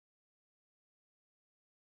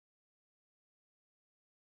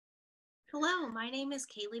Hello, my name is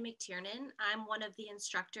Kaylee McTiernan. I'm one of the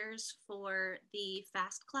instructors for the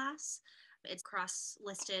FAST class. It's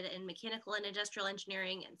cross-listed in mechanical and industrial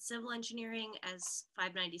engineering and civil engineering as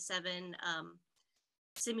 597,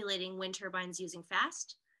 simulating wind turbines using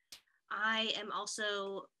FAST. I am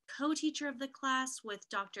also co-teacher of the class with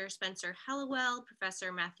Dr. Spencer Hallowell,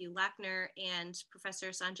 Professor Matthew Lackner, and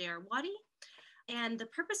Professor Sanjay Arwadi. And the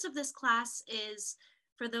purpose of this class is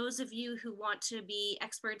for those of you who want to be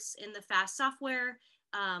experts in the FAST software,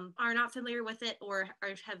 are not familiar with it, or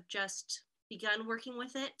have just begun working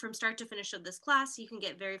with it. From start to finish of this class, you can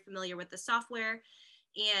get very familiar with the software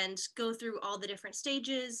and go through all the different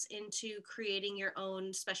stages into creating your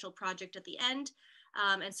own special project at the end.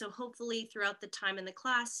 And so hopefully throughout the time in the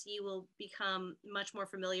class, you will become much more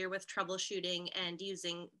familiar with troubleshooting and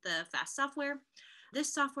using the FAST software.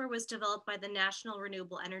 This software was developed by the National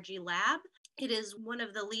Renewable Energy Lab. It is one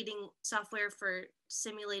of the leading software for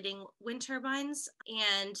simulating wind turbines,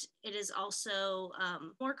 and it is also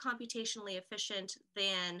more computationally efficient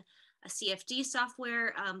than a CFD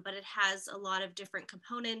software, but it has a lot of different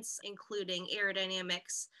components, including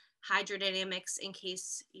aerodynamics, hydrodynamics in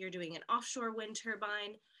case you're doing an offshore wind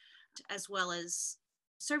turbine, as well as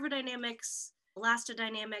servodynamics,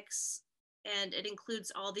 elastodynamics, and it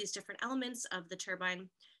includes all these different elements of the turbine.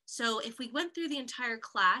 So if we went through the entire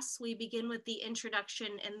class, we begin with the introduction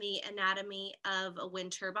and the anatomy of a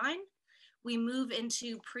wind turbine. We move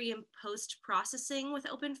into pre and post processing with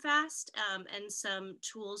OpenFAST and some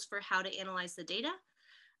tools for how to analyze the data.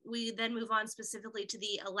 We then move on specifically to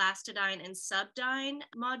the ElastoDyn and SubDyn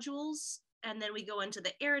modules, and then we go into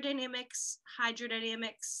the aerodynamics,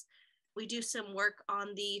 hydrodynamics. We do some work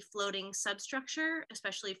on the floating substructure,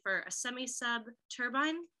 especially for a semi-sub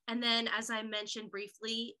turbine. And then, as I mentioned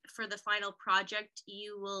briefly, for the final project,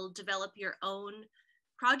 you will develop your own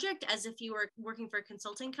project as if you were working for a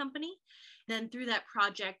consulting company. Then through that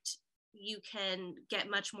project, you can get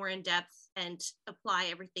much more in depth and apply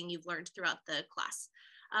everything you've learned throughout the class.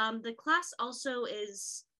 The class also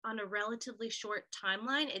is on a relatively short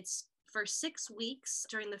timeline. It's for 6 weeks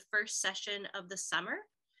during the first session of the summer.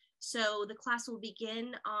 So the class will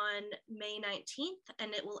begin on May 19th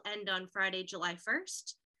and it will end on Friday, July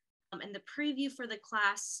 1st. And the preview for the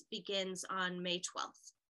class begins on May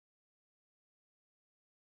 12th.